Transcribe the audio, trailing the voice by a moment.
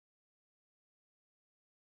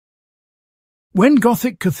When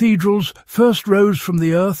Gothic cathedrals first rose from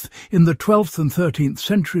the earth in the 12th and 13th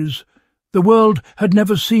centuries, the world had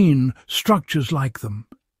never seen structures like them,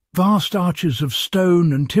 vast arches of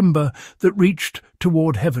stone and timber that reached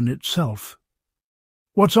toward heaven itself.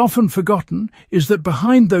 What's often forgotten is that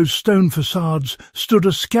behind those stone facades stood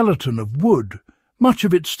a skeleton of wood, much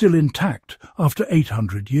of it still intact after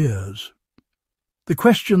 800 years. The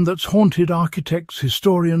question that's haunted architects,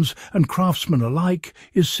 historians, and craftsmen alike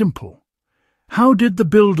is simple. How did the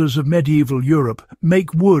builders of medieval Europe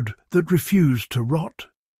make wood that refused to rot?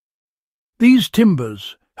 These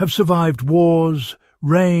timbers have survived wars,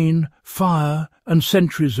 rain, fire, and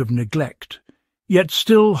centuries of neglect, yet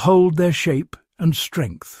still hold their shape and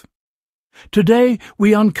strength. Today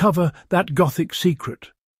we uncover that Gothic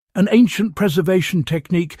secret, an ancient preservation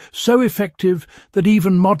technique so effective that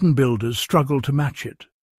even modern builders struggle to match it.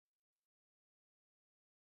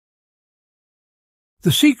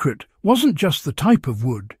 The secret wasn't just the type of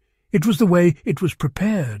wood, it was the way it was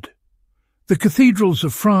prepared. The cathedrals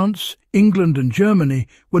of France, England and Germany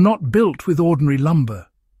were not built with ordinary lumber.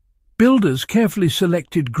 Builders carefully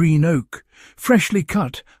selected green oak, freshly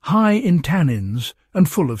cut, high in tannins and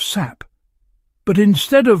full of sap. But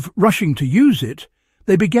instead of rushing to use it,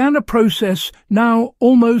 they began a process now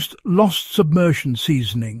almost lost submersion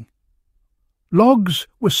seasoning. Logs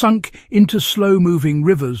were sunk into slow-moving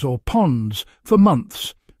rivers or ponds for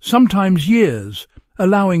months, sometimes years,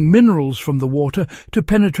 allowing minerals from the water to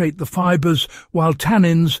penetrate the fibres while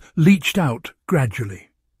tannins leached out gradually.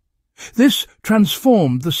 This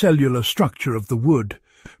transformed the cellular structure of the wood,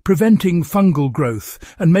 preventing fungal growth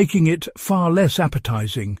and making it far less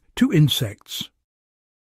appetizing to insects.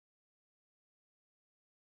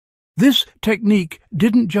 This technique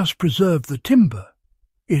didn't just preserve the timber,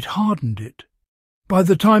 it hardened it. By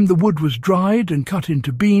the time the wood was dried and cut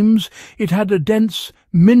into beams, it had a dense,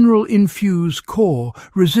 mineral-infused core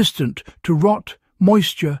resistant to rot,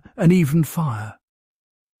 moisture and even fire.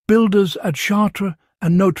 Builders at Chartres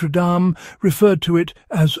and Notre Dame referred to it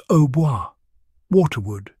as au bois,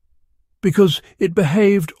 waterwood, because it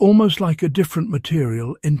behaved almost like a different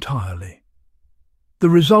material entirely. The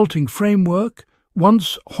resulting framework,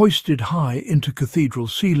 once hoisted high into cathedral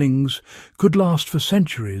ceilings, could last for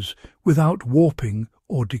centuries without warping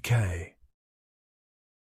or decay.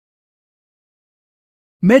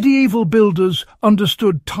 Medieval builders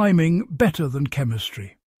understood timing better than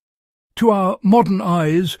chemistry. To our modern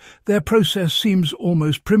eyes, their process seems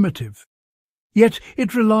almost primitive. Yet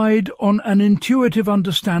it relied on an intuitive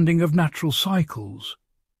understanding of natural cycles.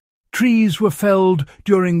 Trees were felled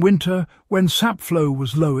during winter when sap flow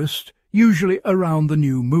was lowest, usually around the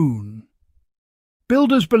new moon.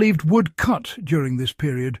 Builders believed wood cut during this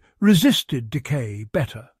period resisted decay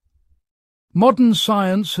better. Modern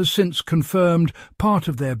science has since confirmed part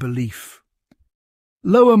of their belief.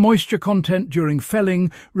 Lower moisture content during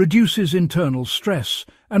felling reduces internal stress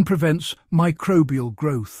and prevents microbial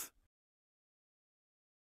growth.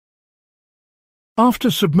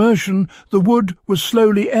 After submersion, the wood was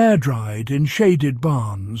slowly air-dried in shaded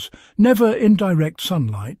barns, never in direct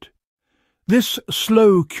sunlight. This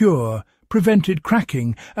slow cure prevented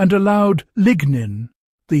cracking and allowed lignin,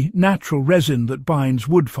 the natural resin that binds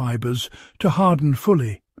wood fibres, to harden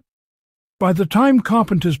fully. By the time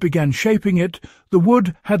carpenters began shaping it, the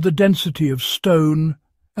wood had the density of stone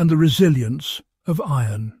and the resilience of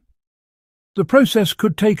iron. The process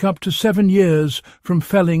could take up to 7 years from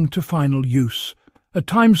felling to final use, a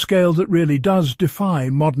timescale that really does defy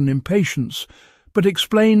modern impatience, but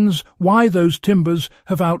explains why those timbers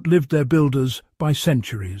have outlived their builders by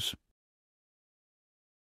centuries.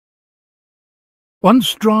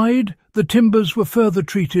 Once dried, the timbers were further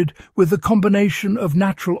treated with a combination of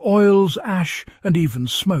natural oils, ash, and even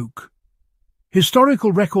smoke.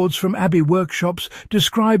 Historical records from abbey workshops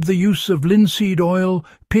describe the use of linseed oil,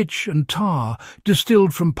 pitch, and tar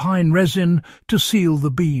distilled from pine resin to seal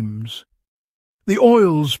the beams. The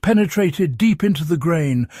oils penetrated deep into the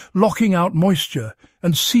grain, locking out moisture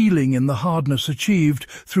and sealing in the hardness achieved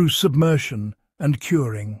through submersion and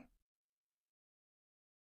curing.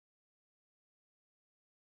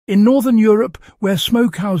 In northern Europe, where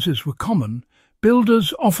smokehouses were common,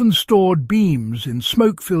 builders often stored beams in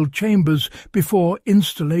smoke-filled chambers before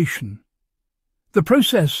installation. The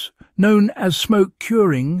process, known as smoke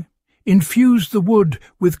curing, infused the wood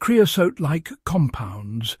with creosote-like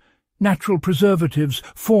compounds, natural preservatives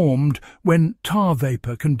formed when tar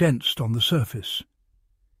vapour condensed on the surface.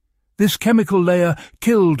 This chemical layer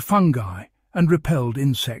killed fungi and repelled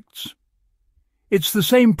insects. It's the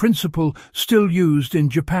same principle still used in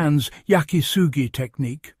Japan's yakisugi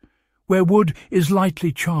technique, where wood is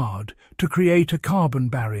lightly charred to create a carbon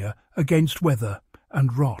barrier against weather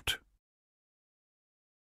and rot.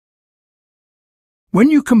 When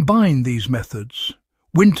you combine these methods,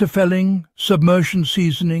 winter felling, submersion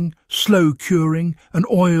seasoning, slow curing, and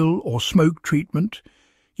oil or smoke treatment,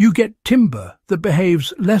 you get timber that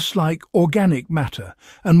behaves less like organic matter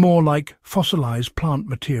and more like fossilized plant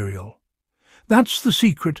material. That's the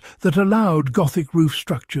secret that allowed Gothic roof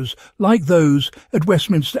structures like those at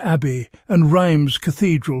Westminster Abbey and Rheims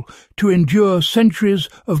Cathedral to endure centuries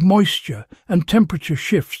of moisture and temperature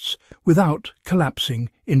shifts without collapsing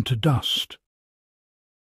into dust.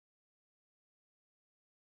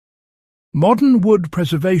 Modern wood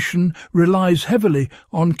preservation relies heavily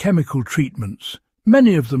on chemical treatments,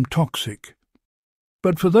 many of them toxic.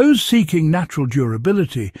 But for those seeking natural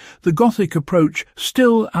durability, the Gothic approach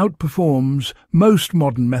still outperforms most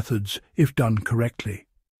modern methods if done correctly.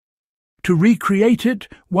 To recreate it,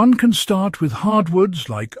 one can start with hardwoods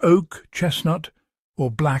like oak, chestnut, or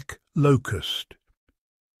black locust,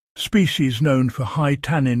 species known for high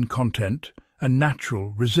tannin content and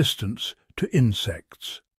natural resistance to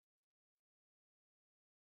insects.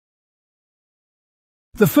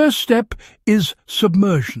 The first step is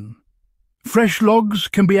submersion. Fresh logs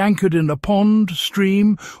can be anchored in a pond,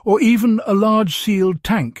 stream, or even a large sealed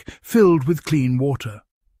tank filled with clean water.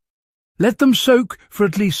 Let them soak for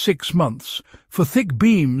at least 6 months. For thick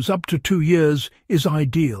beams, up to 2 years is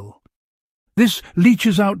ideal. This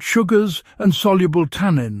leaches out sugars and soluble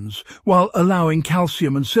tannins, while allowing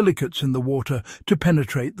calcium and silicates in the water to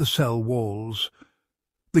penetrate the cell walls.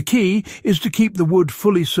 The key is to keep the wood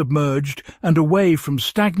fully submerged and away from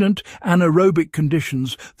stagnant anaerobic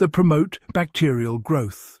conditions that promote bacterial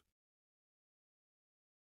growth.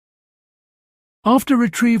 After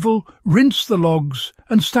retrieval, rinse the logs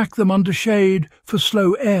and stack them under shade for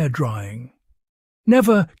slow air drying.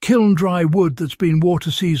 Never kiln dry wood that's been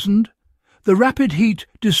water seasoned. The rapid heat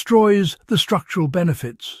destroys the structural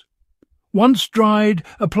benefits. Once dried,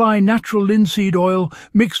 apply natural linseed oil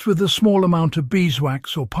mixed with a small amount of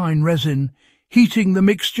beeswax or pine resin, heating the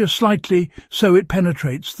mixture slightly so it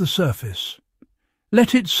penetrates the surface.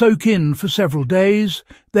 Let it soak in for several days,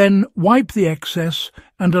 then wipe the excess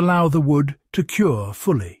and allow the wood to cure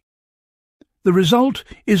fully. The result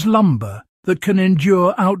is lumber that can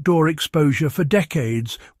endure outdoor exposure for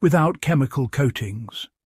decades without chemical coatings.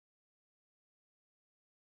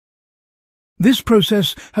 This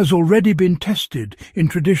process has already been tested in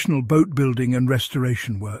traditional boat building and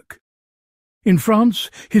restoration work. In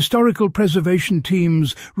France, historical preservation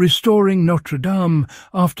teams restoring Notre Dame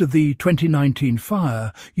after the 2019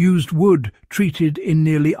 fire used wood treated in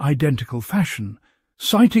nearly identical fashion,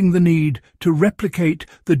 citing the need to replicate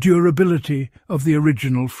the durability of the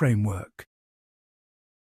original framework.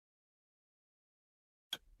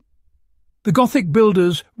 The Gothic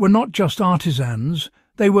builders were not just artisans,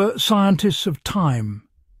 they were scientists of time.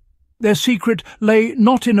 Their secret lay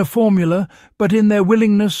not in a formula, but in their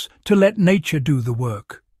willingness to let nature do the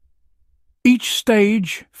work. Each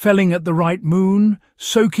stage, felling at the right moon,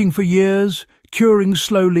 soaking for years, curing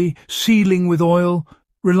slowly, sealing with oil,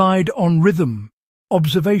 relied on rhythm,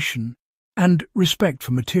 observation, and respect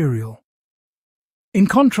for material. In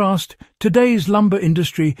contrast, today's lumber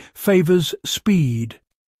industry favours speed.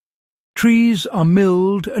 Trees are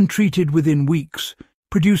milled and treated within weeks,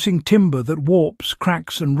 producing timber that warps,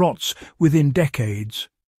 cracks and rots within decades.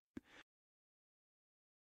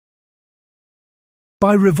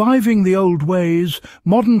 By reviving the old ways,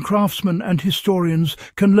 modern craftsmen and historians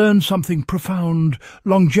can learn something profound: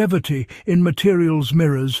 longevity in materials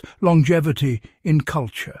mirrors longevity in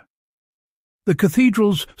culture. The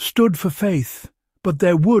cathedrals stood for faith, but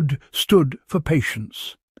their wood stood for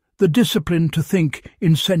patience, the discipline to think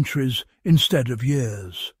in centuries instead of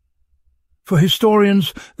years. For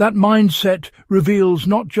historians, that mindset reveals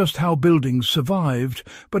not just how buildings survived,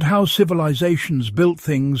 but how civilizations built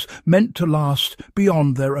things meant to last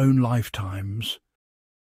beyond their own lifetimes.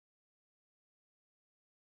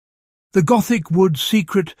 The Gothic wood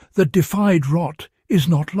secret that defied rot is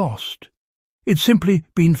not lost. It's simply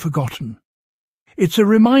been forgotten. It's a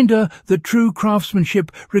reminder that true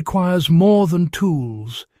craftsmanship requires more than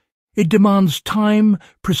tools. It demands time,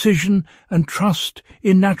 precision, and trust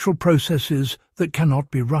in natural processes that cannot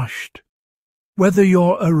be rushed. Whether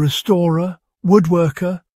you're a restorer,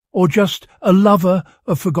 woodworker, or just a lover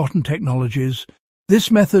of forgotten technologies, this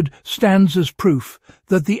method stands as proof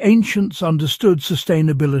that the ancients understood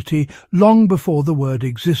sustainability long before the word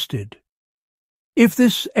existed. If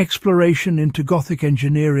this exploration into Gothic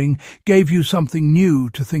engineering gave you something new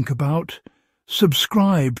to think about,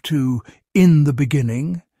 subscribe to In the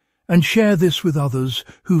Beginning, and share this with others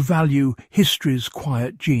who value history's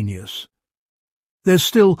quiet genius. There's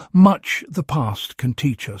still much the past can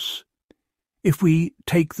teach us, if we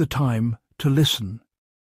take the time to listen.